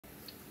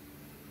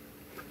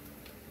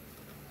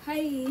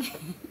Hi.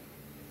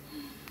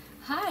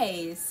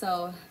 Hi.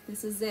 So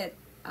this is it.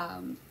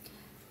 I'm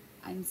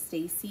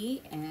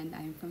Stacy and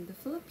I'm from the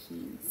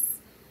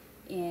Philippines.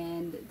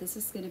 And this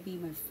is going to be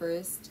my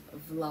first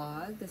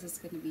vlog. This is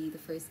going to be the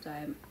first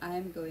time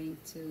I'm going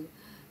to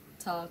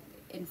talk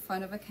in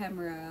front of a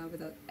camera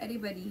without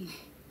anybody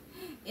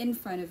in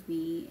front of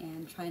me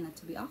and try not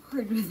to be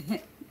awkward with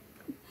it.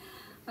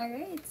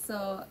 Alright,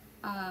 so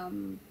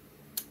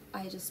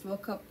I just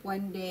woke up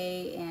one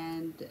day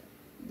and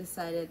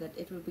decided that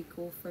it would be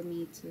cool for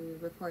me to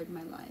record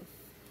my life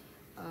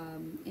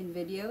in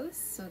videos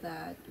so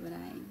that when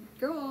I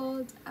grow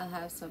old, I'll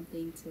have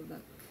something to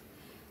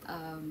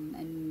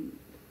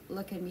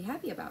look and be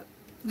happy about.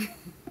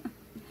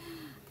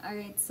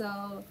 Alright,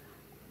 so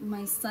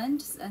my son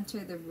just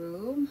entered the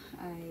room.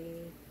 I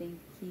think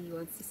he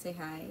wants to say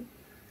hi.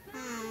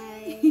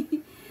 Hi.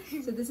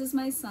 So this is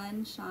my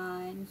son,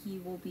 Sean. He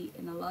will be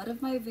in a lot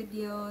of my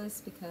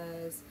videos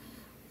because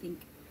I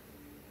think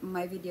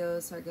my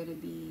videos are going to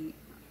be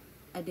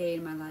a day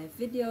in my life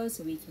videos,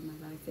 a week in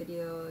my life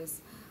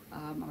videos,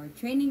 our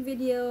training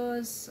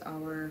videos,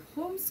 our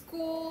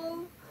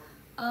homeschool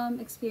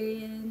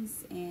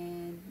experience,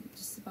 and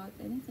just about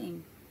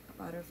anything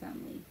about our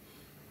family.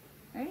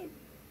 Alright,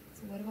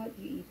 so what about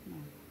you, Eve,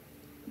 now?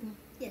 Go.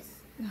 Yes.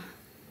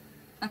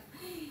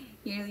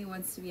 He really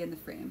wants to be in the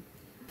frame.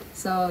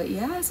 So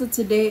yeah, so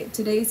today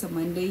is a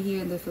Monday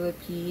here in the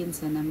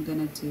Philippines, and I'm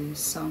gonna do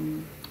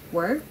some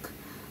work,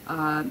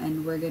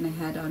 and we're gonna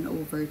head on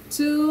over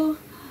to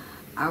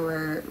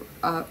our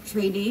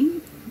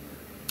training.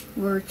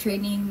 We're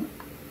training,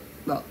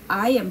 well,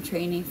 I am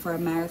training for a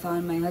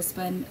marathon. My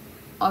husband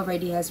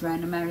already has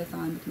ran a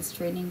marathon. He's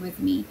training with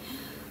me.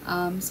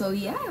 So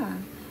yeah,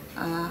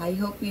 I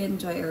hope you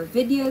enjoy our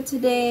video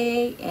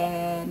today,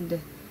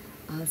 and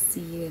I'll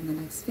see you in the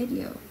next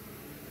video.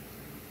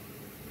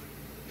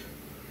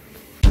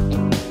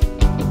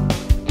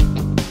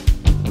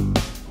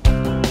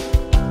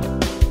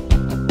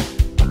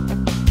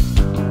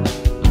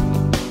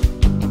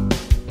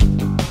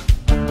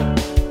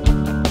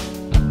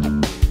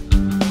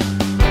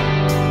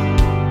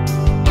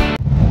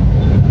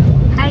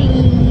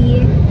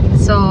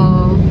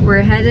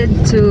 We're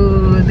headed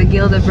to the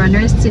Guild of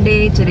Runners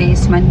today. Today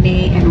is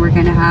Monday and we're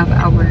gonna have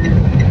our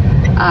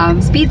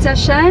speed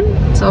session.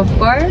 So of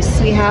course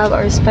we have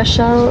our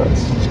special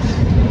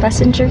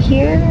passenger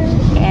here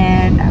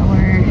and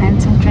our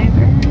handsome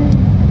driver.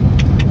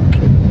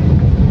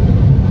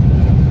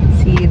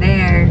 See you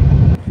there.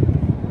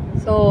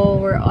 So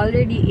we're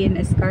already in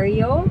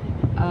Escario.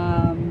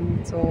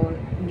 So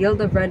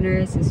Guild of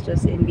Runners is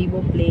just in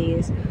Vivo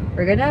Place.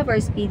 We're gonna have our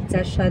speed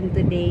session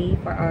today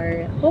for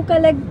our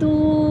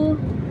Hokalagtu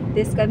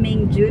this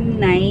coming June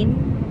 9.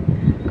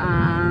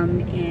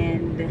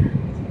 And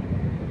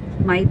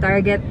my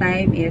target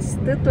time is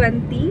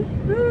 2:20.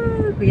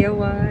 Woo, Kuya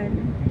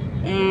Juan.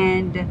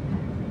 And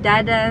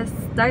Dada's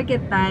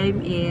target time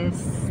is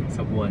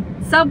Sub 1.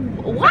 Sub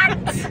what?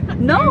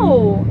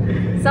 No!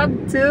 Sub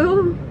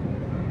 2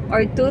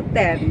 or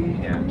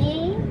 2:10. Yeah.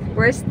 Me?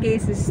 Worst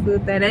case is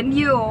 2:10. And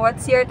you,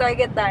 what's your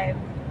target time?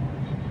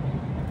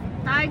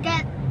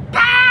 Target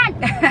 10!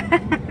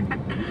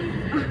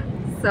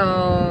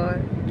 So,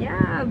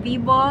 yeah,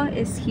 Vivo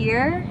is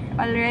here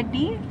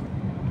already.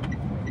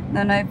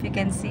 Don't know if you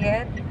can see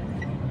it.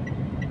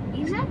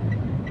 Is it?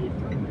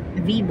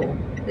 Vivo.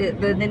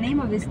 The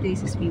name of this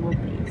place is Vivo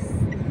Place.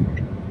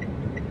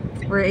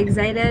 We're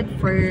excited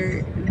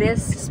for this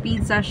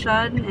speed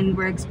session and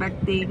we're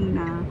expecting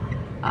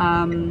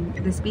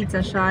the speed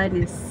session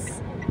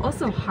is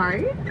also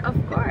hard, of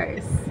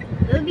course.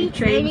 We'll be We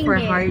train training for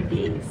there. hard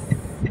days.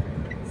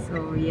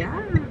 So yeah.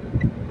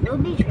 We'll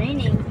be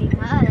training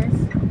because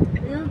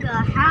we'll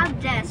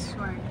have this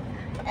one.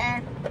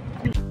 And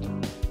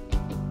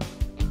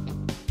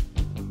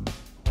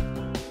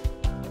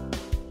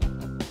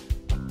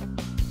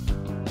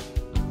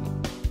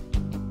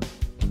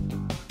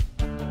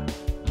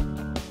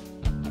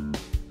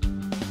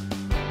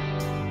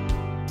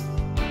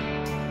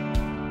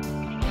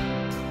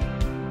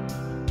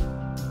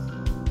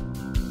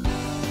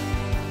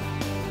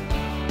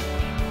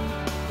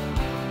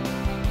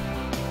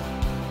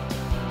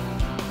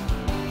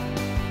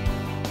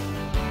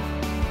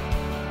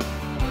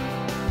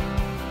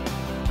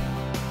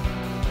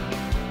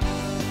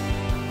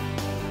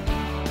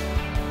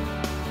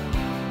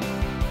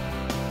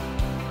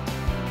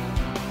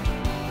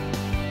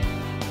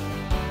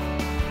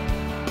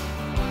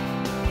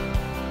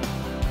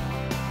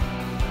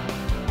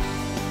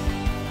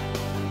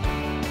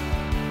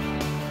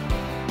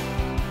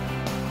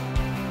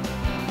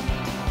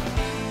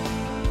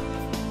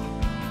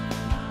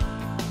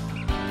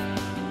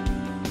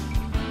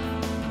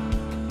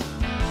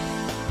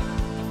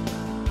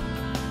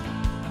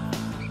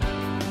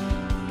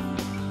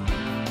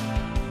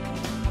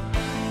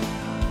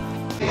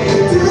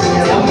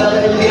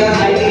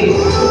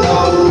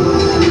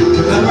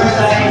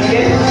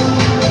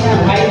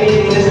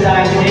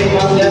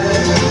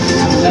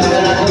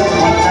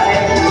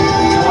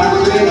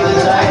One side, on the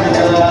side,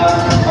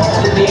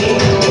 of the day,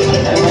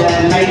 and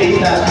then 9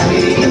 days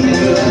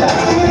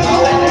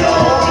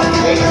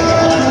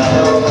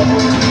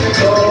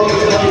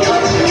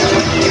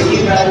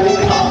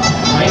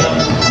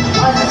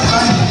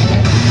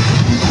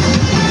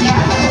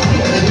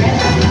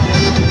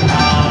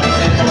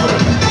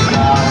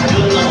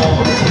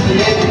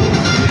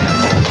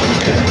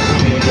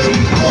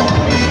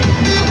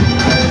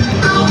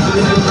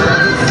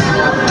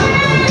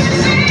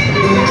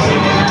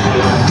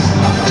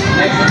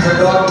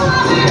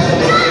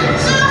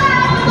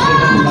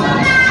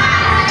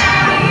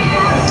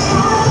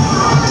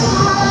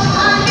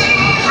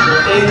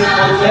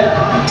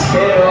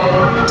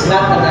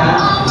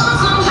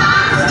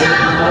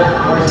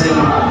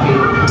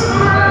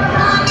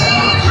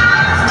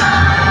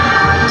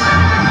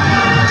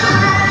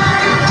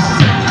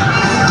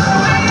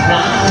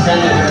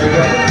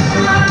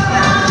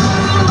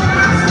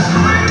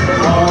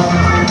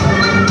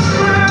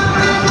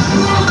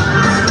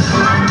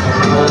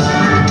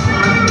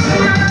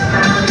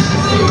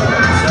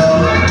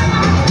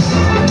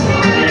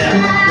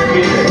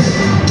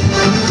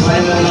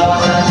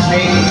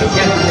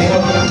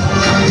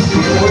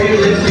Before you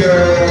lift your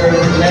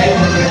legs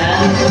and your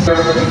hands, your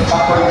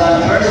backward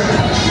lunge first.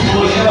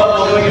 Push up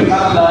over your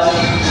back lunge.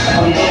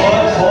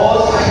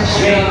 Hold,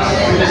 straight,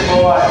 push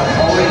forward,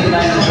 always in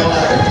line with the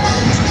shoulder.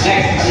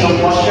 Next, your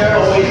posture,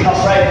 always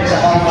upright. It's a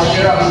arm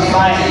posture, arm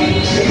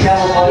spine.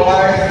 Exhale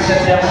forward,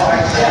 exhale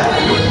arms down.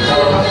 So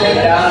step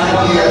down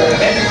from your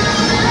hips.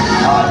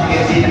 You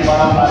can see the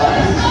bottom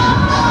balance.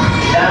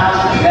 Down,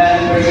 and then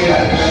we're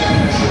here.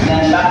 And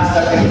then back,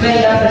 start to clean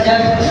down the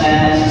jump,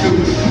 and two.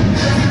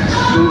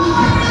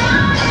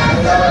 And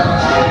back.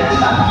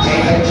 Okay,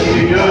 if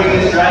you're doing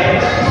this right,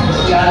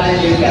 got it,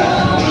 you got it.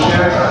 Make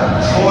sure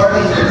 4,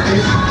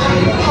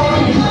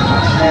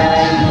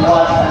 and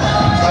 1.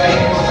 Right?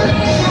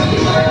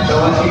 So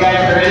once you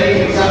guys are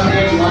ready, do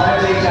something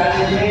moderately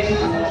challenging.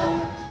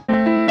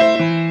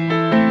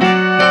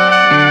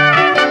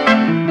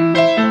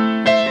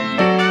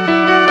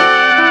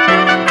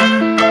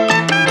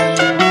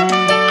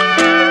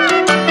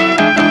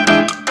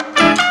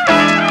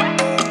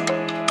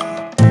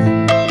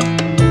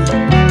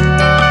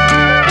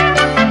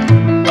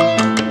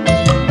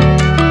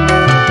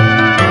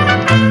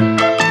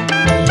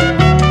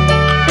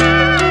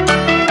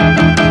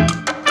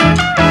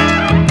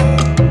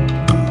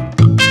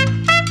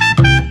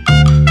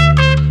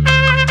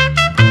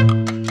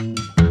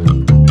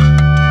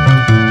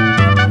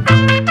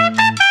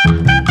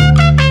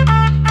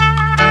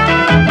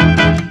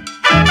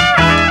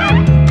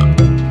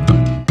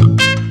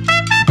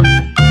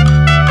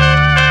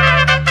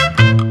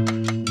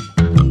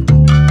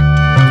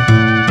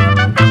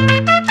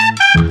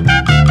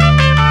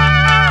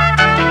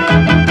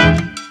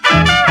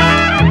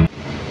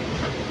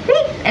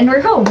 And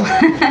we're home.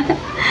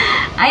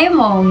 I am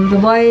home. The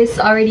boys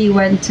already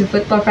went to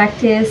football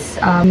practice.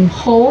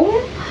 Home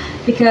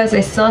because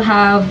I still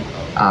have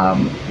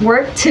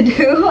work to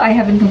do. I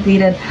haven't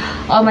completed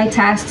all my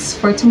tasks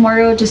for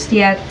tomorrow just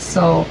yet,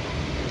 so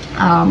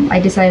I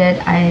decided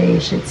I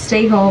should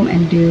stay home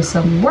and do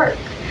some work.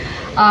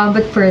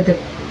 But for the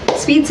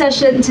speed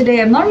session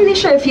today, I'm not really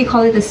sure if you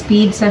call it a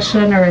speed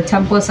session or a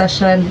tempo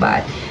session,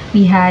 but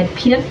we had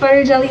peanut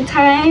butter jelly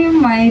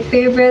time, my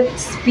favorite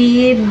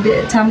speed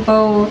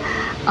tempo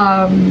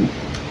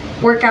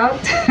workout.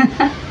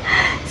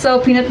 So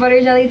peanut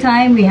butter jelly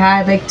time, we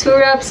had like 2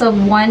 reps of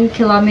 1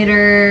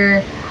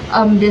 kilometer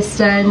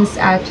distance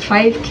at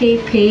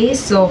 5K pace.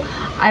 So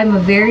I'm a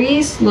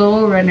very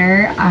slow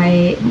runner.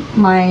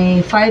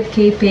 My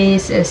 5K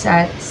pace is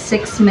at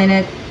 6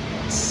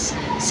 minutes,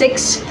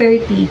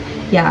 6:30.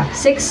 Yeah,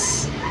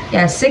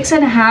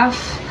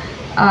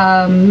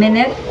 6.5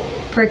 minute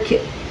per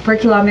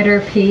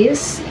kilometer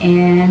pace.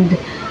 And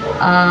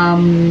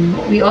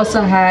we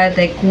also had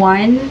like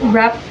 1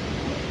 rep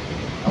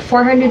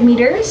 400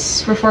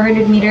 meters for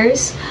 400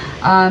 meters,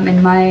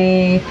 and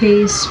my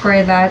pace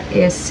for that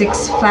is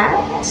 6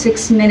 flat,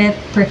 6 minute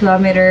per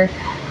kilometer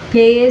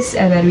pace.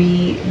 And then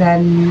we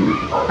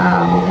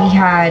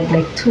had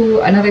like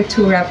another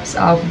 2 reps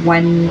of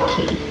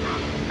 1K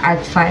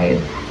at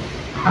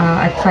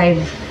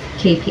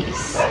 5K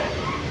pace.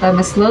 I'm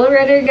a slow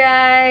runner,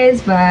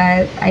 guys,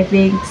 but I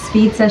think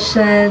speed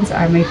sessions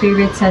are my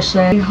favorite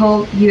session. I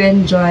hope you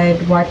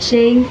enjoyed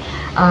watching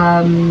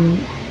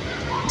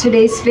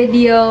today's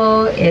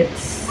video.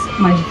 It's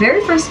my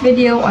very first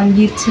video on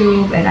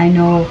YouTube, and I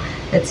know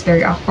it's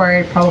very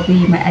awkward.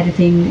 Probably my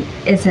editing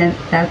isn't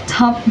that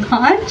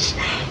top-notch,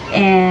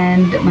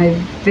 and my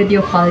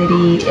video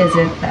quality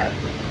isn't that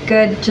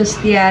good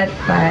just yet,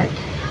 but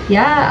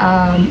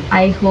yeah,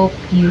 I hope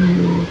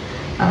you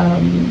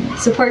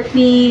support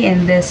me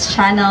in this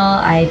channel.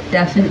 I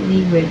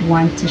definitely would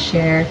want to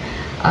share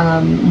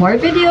more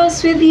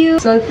videos with you.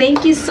 So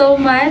thank you so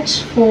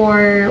much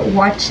for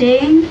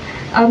watching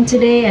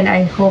today, and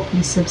I hope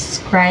you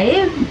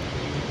subscribe.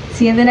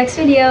 See you in the next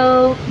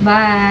video.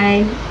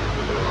 Bye.